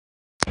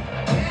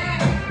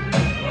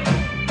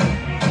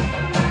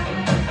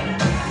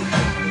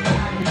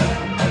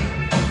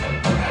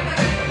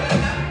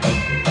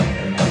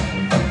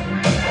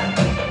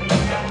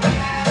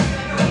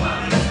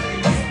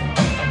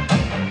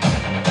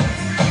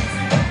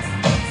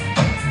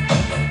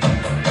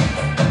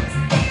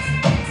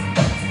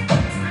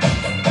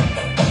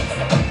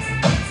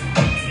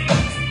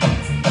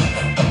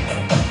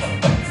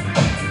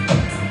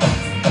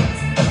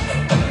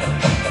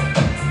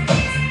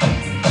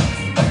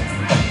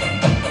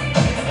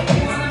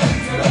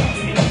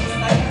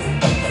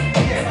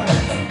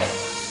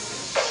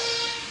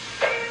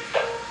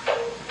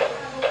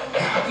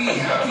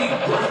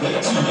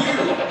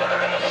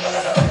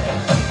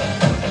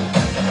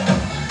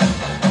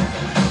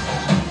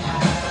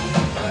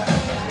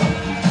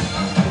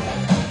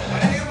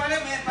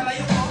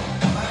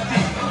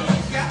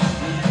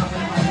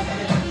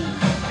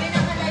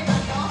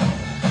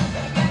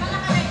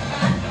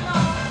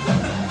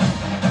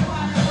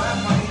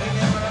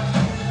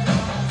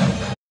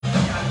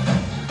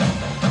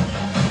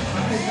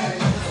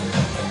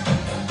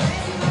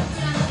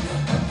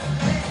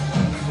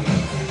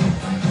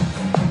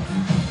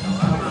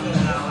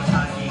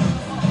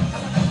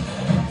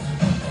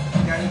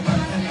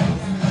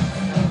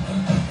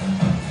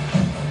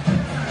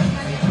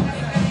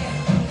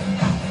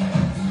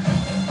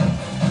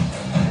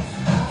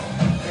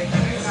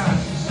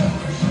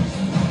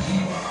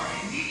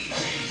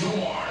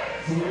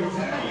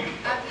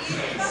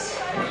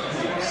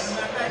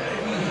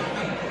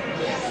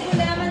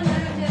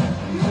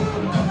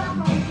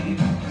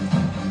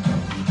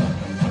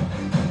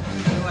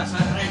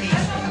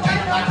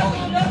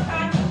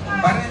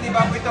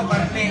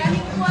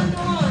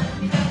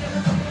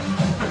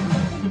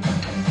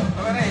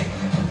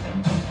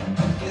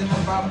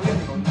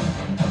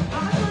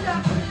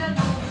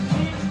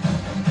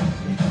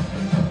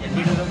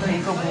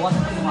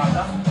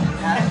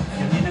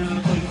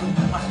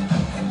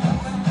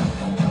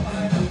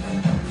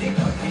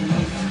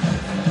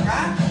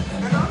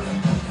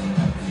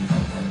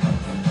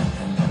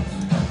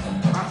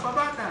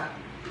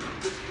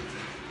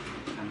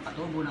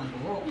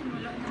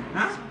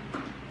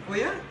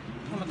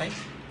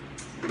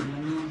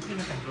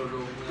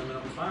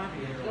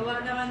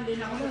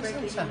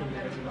Isa.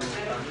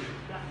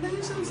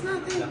 Dami songs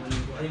natin.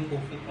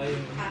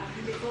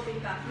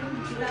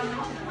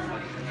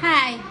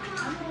 Hi.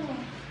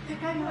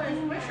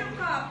 Where's your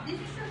cup?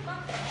 This is your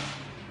cup.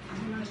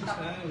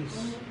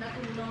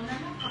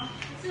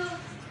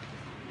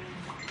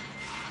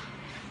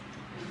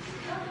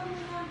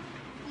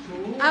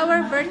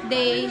 Our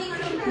birthday,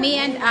 me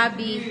and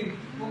Abby,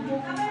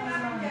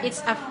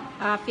 it's a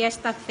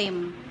fiesta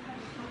theme.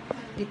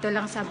 Dito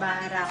lang sa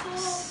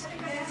barracks.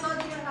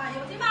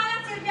 Di ba alam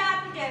sir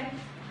Javi, Jem?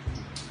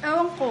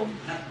 Ewan ko.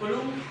 Ano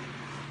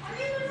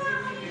na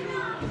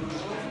kanina?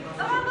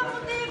 Tawagan mo,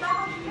 te.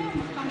 Baka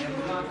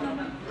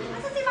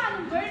asa si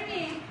Manong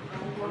Bernie?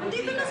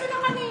 Nandito na sila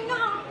kanina.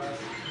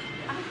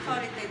 Ah,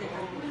 sorry, te.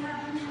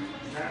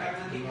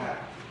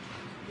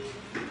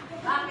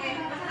 Bakit?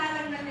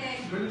 Kasalanan na, te.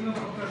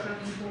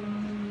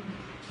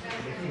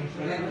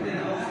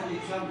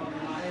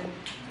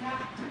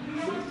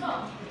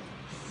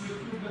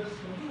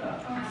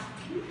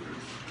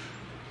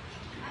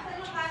 Asan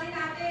yung kanin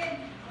natin?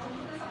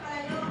 Pupunta sa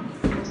kalayo.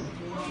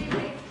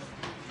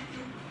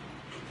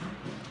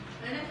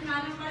 Ano si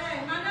Manang pala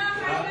eh? Manang,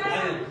 kain ka!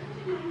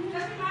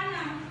 Kasi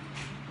Manang.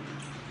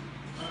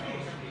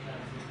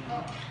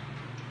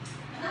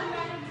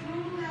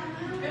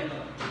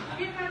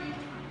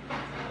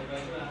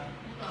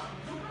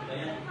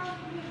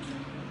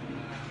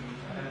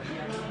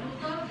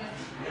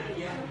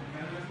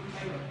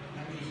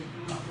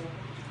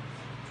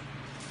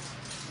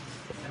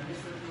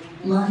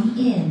 Line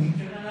in.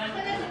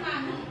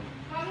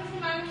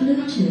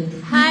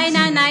 Bluetooth. Hi,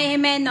 Nanay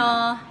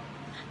Jimeno.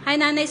 Hi,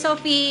 Nanay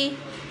Sophie.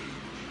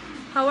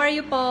 How are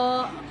you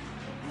po?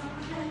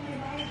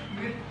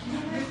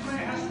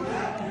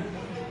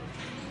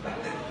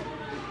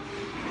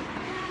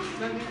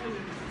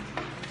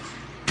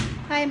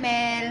 Hi,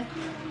 Mel.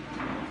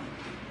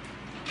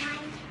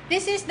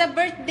 This is the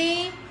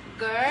birthday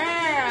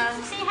girl.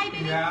 Say hi,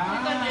 baby.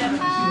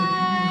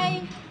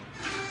 Hi.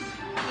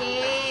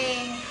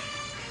 Yay.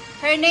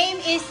 Her name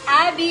is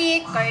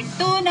Abby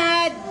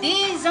Cartuna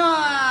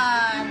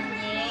Dizon.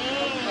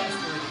 Yay.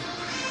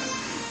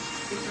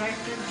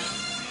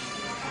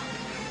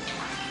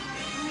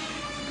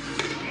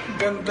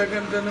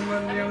 Ganda-ganda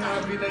naman yung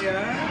Abby na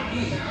yan.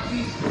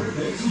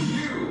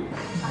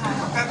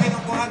 Pagka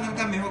kinukuhanan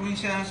kami, huwag yung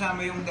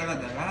sinasama yung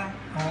dala-dala.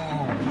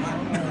 Oo.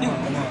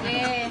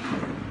 Yeah.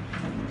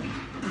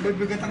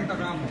 Bibigat ang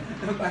taka mo.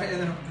 Pare,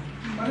 ano?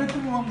 Pare,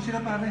 tumuha mo sila,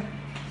 pare.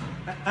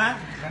 Ha?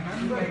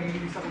 Ganun ba?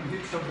 Hindi sa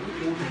kulit sa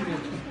bulo niya.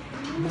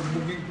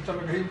 Bugbugin ko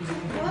talaga yung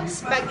bulo.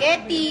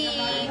 Spaghetti.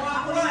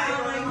 Ako na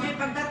away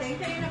niya. Pagdating,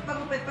 siya yung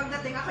nagpagupit.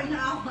 Pagdating, ako yung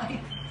naaway.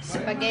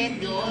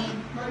 Spaghetti.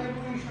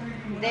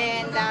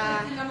 Then,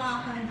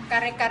 Sinamahan.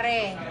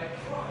 kare-kare.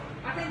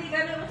 Kasi hindi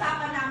ganun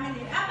usapan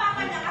namin eh. Ah,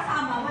 baka niya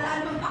kasama. Wala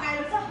namang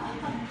pakialam sa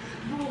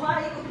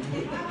buhay.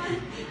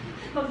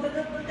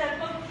 Magdadot mo dyan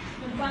pag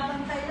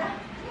magbabantay na.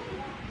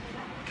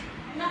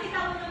 Nakita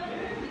mo naman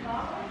yun, di ba?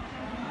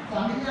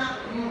 Sabi niya,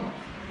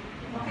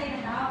 Okay na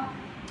daw.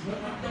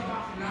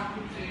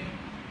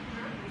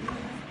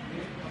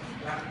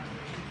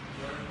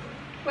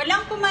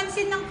 Walang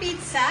pumansin ng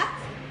pizza?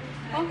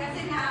 Oh.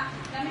 Kasi nga,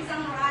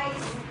 lamisang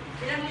rice.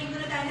 Ilang linggo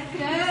na tayo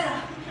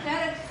nag-pizza.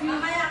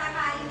 Mamaya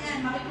kakain yan.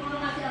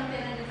 Makitulong natin ang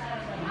pera dyan sa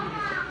harapan.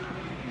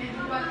 May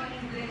buwan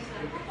yung drinks na.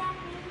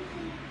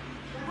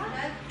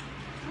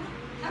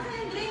 Asan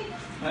yung drink?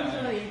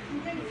 Sorry.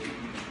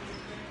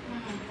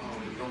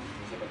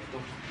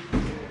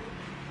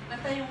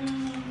 Basta yung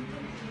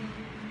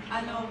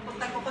ano,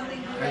 punta ko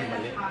konting gulay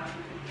lang pa.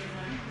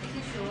 This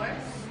is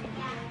yours?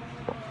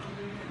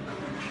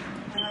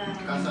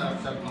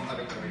 Kasarap-sarap ng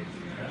kare-kare.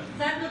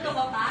 Sarap luto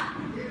ko pa?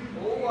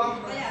 Oo,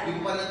 hindi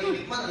ko pa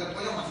natitikman. Alam ko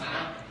yung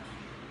masarap.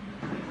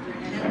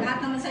 Lahat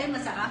naman sa'yo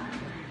masarap.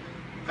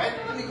 Kahit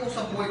naman ikaw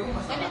sa buhay ko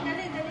masarap.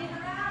 Dali na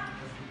nga.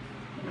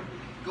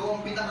 Ikaw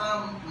ang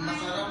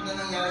pinaka-masarap na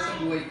nangyari sa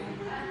buhay ko.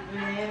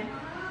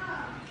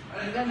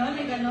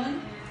 May ganon.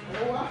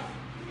 Oo ah.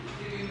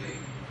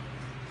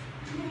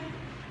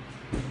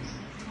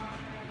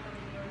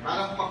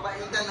 Parang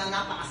papaitan na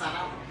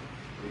napakasarap.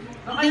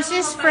 This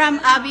is from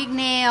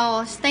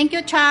Abigail's. Thank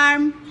you,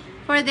 Charm,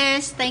 for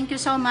this. Thank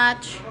you so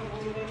much.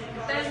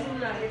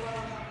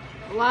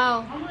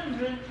 Wow.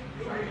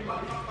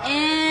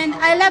 And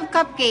I love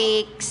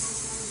cupcakes.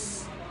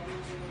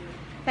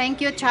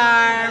 Thank you,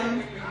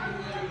 Charm.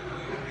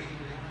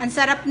 Ang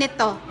sarap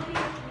nito.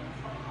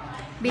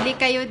 Bili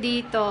kayo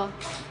dito.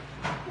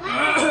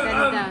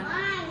 Ganda.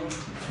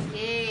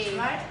 Yay.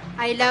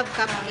 I love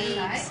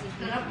cupcakes.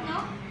 Sarap,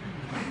 no?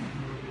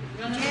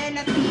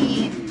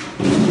 Gelatin.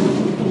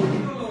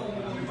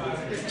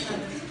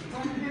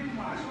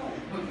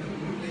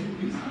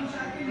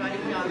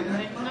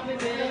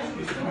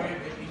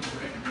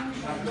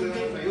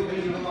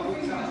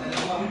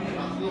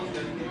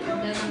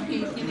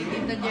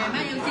 Tinitinda Gemma,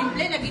 yung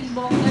simple, naging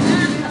bongga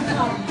na.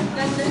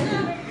 Ganda na.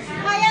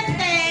 Hi,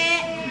 Ante.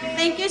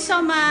 Thank you so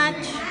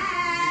much.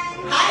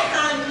 Hi,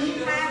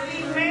 honey.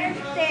 Happy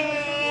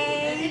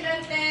birthday.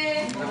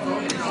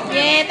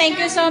 Yeah, thank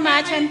you so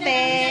much,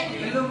 Ante.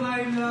 Hello,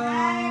 my love.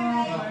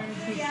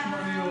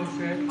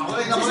 Ako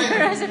rin, ako rin.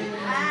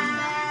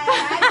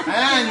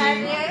 Ayan.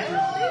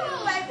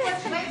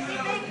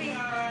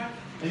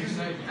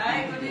 Ay,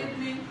 good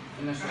evening.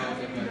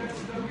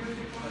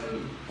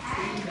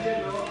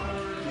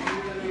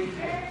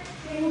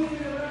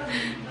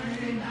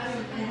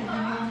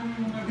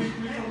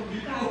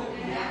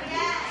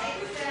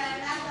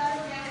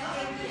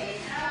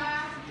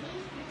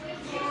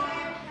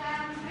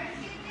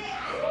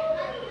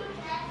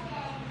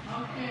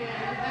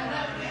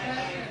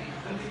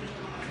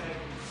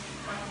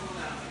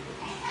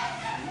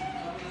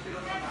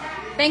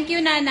 Thank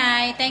you,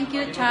 Nanay. Thank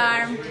you,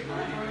 Charm.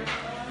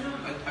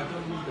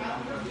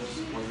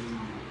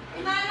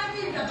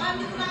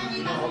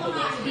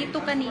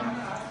 Dito kanina.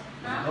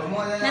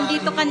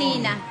 Nandito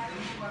kanina.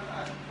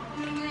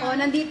 Oh,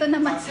 nandito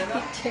naman sa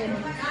kitchen.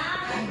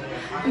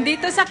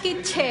 Dito sa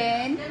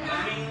kitchen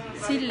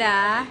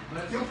sila.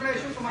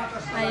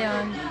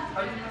 Ayun.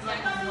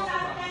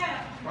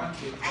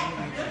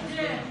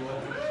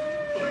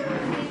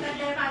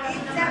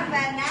 It's a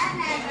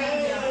banana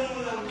day.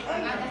 Ay,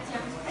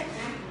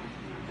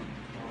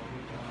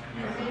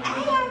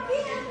 happy,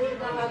 happy.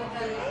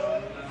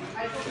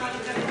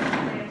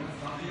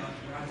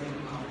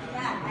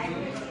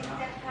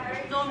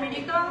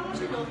 Dominic, tawag mo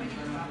si Dominic.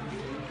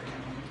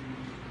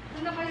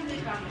 Ano kayo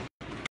din kami?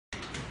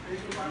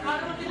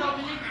 Tawag mo si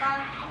Dominic pa.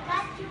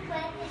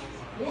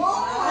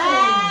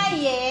 Ah,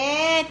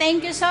 yeah.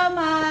 Thank you so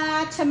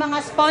much sa mga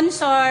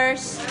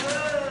sponsors.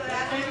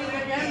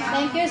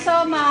 Thank you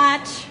so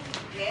much.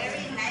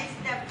 Very nice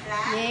the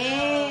black.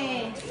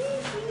 Yeah.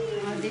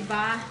 Oh,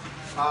 diba?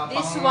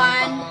 Ano?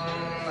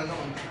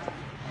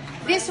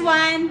 This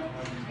one,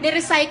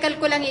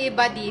 ni-recycle ko lang yung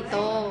iba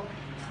dito.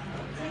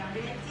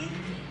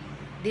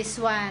 This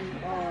one,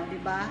 oh, di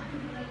ba?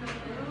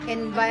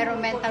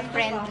 Environmental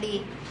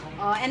friendly.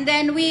 Oh, and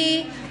then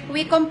we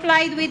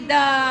complied with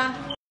the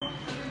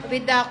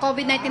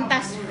COVID-19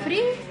 task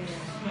free.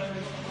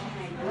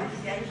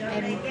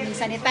 And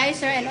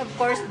sanitizer and of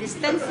course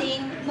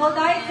distancing. No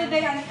diet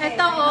today.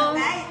 Ito oh,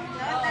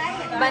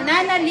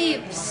 banana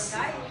leaves.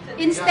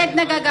 Instead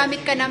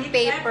nagagamit ka ng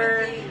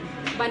paper,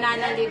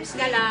 banana leaves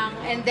ka lang.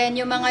 And then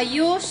yung mga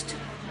used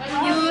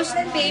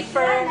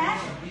paper.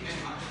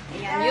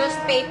 Ayan, used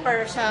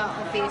paper sa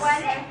office.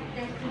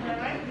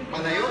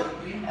 Ano yun?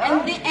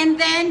 And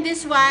then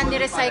this one,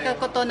 ni-recycle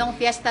ko to nung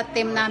Fiesta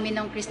team namin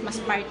ng Christmas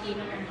party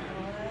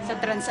sa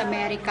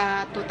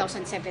Transamerica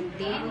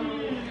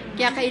 2017.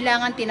 Kaya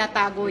kailangan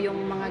tinatago yung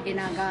mga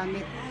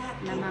ginagamit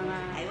na mga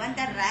I want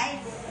the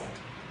rice.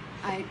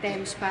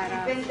 items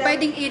para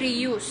pwedeng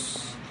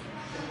i-reuse.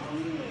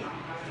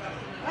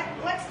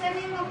 What's the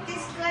name of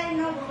this kind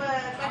of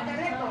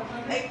caldereta?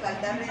 Ay,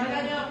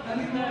 caldereta.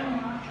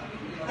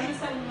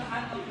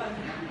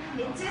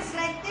 It says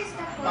like this.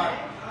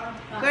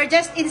 We're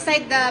just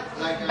inside the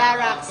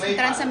barracks.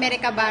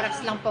 Transamerica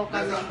barracks lang po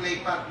kami. Nasa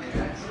play pot.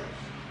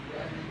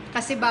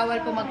 Kasi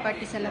bawal po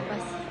mag-party sa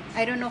labas.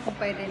 I don't know kung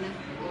pwede na.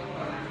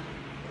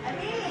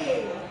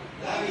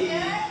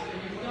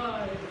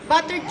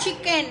 Butter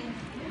chicken.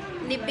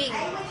 Libing.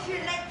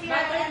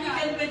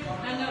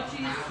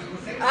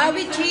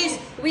 With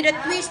cheese. With a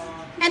twist.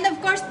 And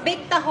of course,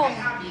 baked tahong.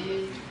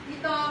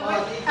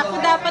 Ako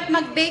dapat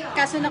mag-bake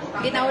kaso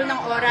ginawal ng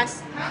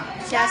oras.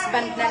 Si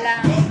husband na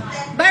lang.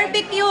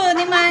 Barbecue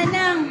ni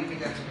Manang.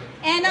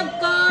 And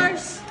of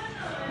course,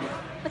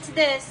 what's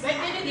this?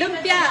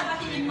 Lumpia.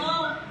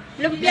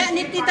 Lumpia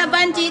ni Tita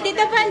Banji.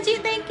 Tita Banji,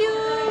 thank you.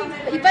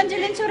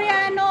 Evangeline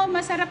Soriano.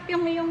 Masarap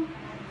yung iyong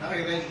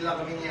Nakiride lang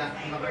kami niya.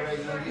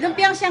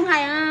 lumpiang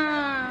Shanghai.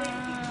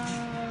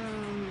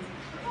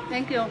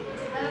 Thank you.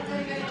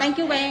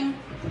 Thank you, Weng.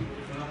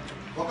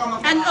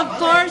 And of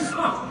course,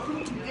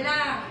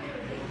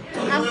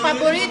 ang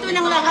paborito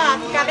ng lahat,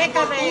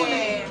 kare-kare.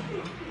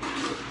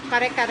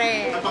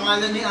 Kare-kare. Ang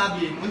pangalan ni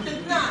Abby,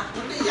 muntik na.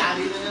 Muntik,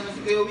 yari na naman si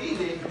Kuya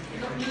Willie.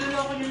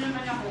 Niloloko nyo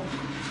naman ako.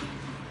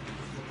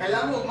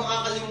 Kailangan mo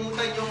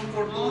makakalimutan yung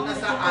fortuna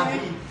sa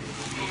Abby.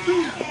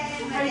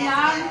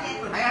 Ayan.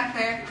 Ayan,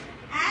 sir.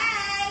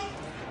 Hi!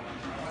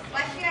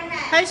 Wash your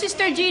hands. Hi,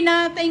 Sister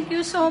Gina. Thank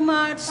you so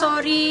much.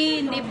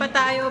 Sorry, hindi pa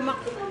tayo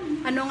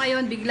ano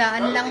ngayon,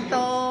 biglaan lang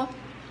to.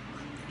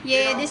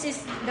 Yeah, this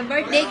is the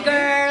birthday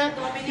girl.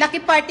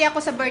 Lucky party ako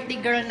sa birthday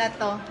girl na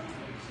to.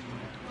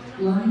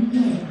 Line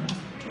in.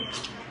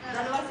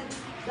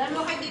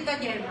 Dalawa kay Tita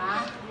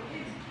Gemma.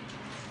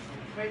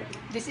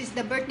 This is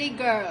the birthday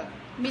girl,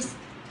 Miss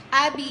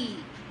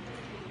Abby.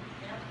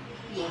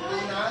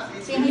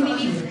 Si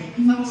Mimi.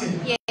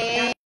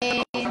 Yeah.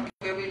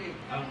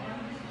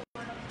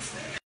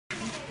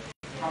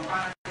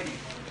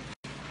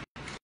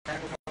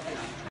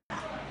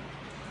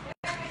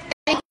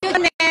 Thank you,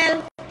 Nel.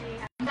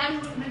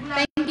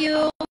 Thank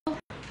you.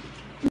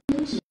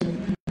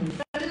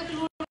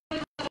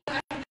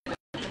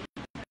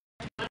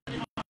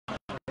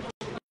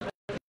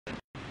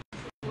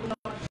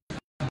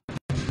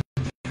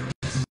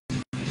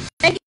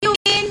 Thank you,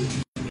 Win.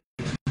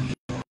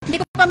 Hindi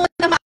ko pa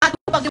muna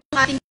makatupag yung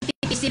ating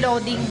TPC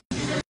loading.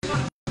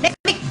 Next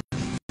week.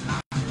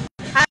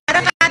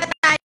 Harap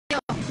tayo.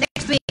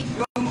 Next week.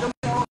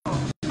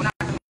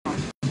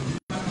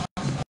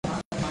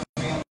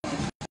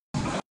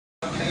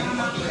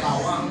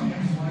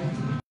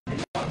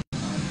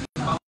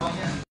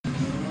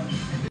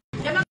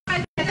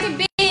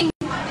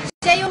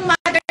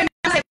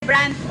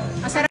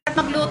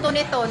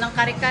 nito, ng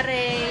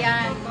kare-kare,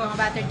 yan, mga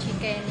butter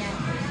chicken, yan.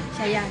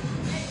 Siya yan.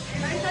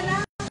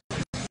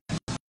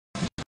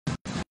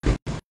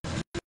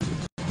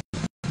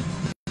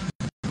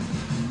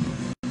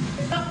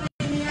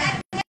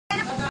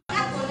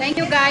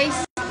 Thank you guys.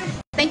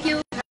 Thank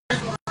you.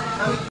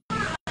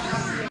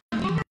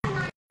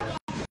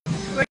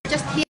 We're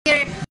just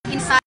here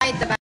inside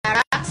the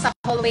barracks, sa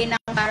hallway ng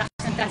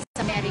barracks ng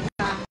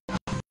Transamerica.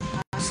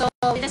 So,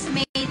 we just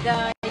made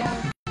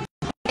yung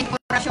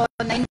dekorasyon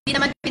na hindi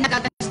naman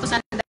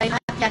pinagagastusan dahil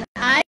lahat yan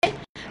ay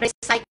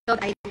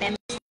recycled items.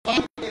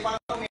 And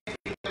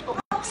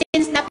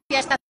since na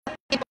Fiesta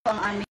po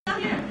ang aming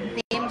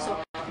team, so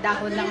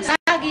dahon ng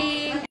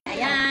saging,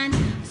 ayan.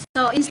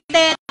 So,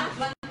 instead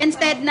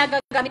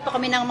nagagamit po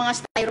kami ng mga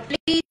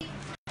styroplate.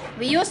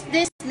 We use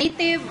this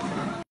native,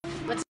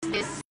 what's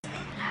this?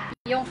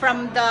 Yung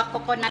from the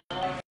coconut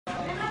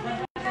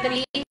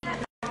tree.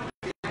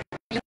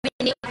 Yung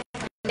binig.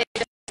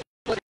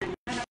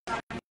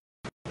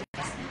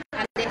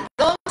 And then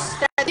those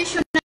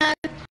traditional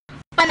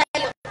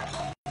palayo.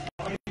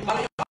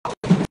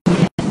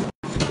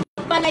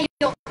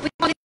 Palayo. We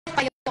call it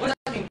payo.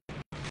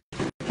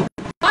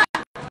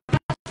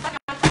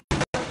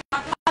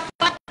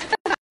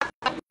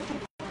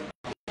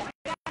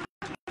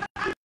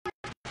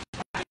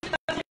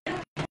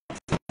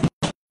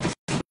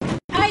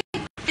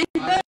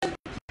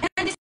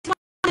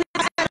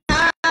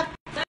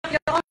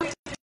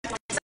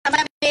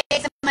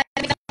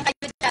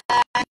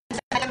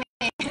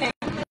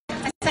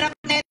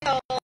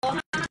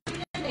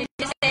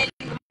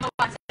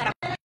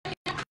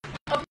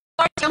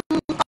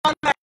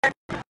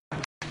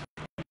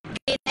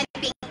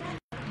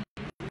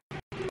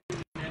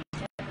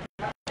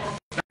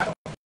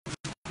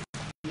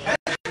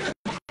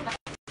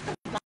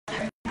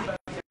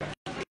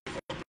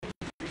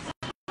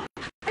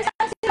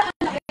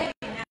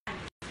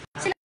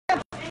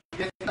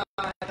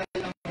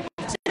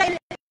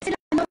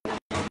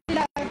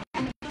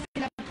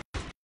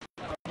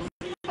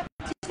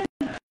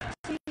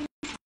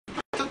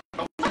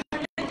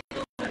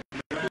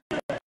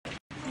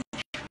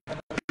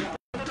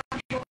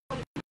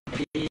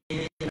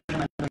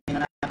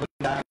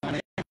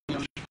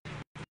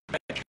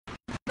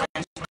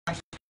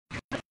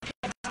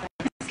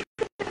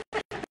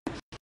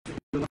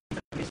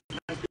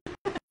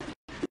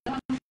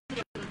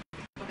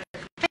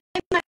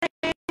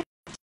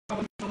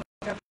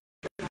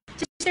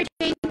 Sister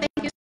Jane, thank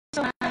you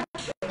so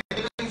much.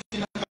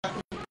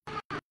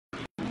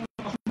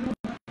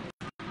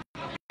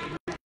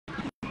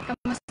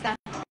 Kamusta?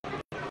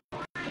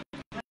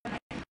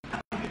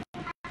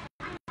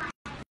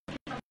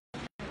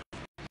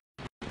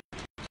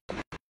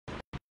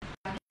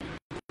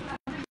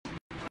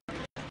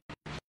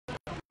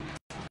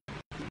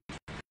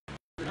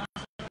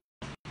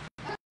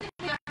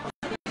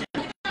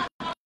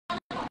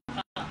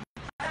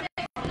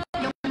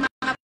 Yung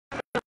mga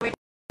favorite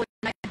food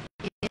na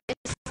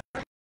is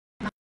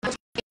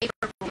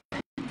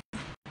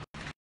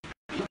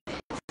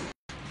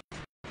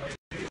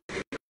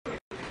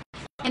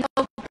and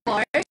of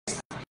course,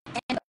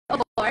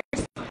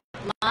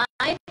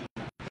 my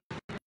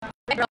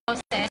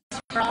roses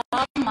from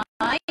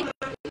my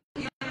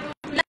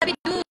lovely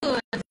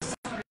goods.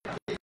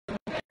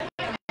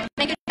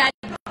 Thank you, Dad.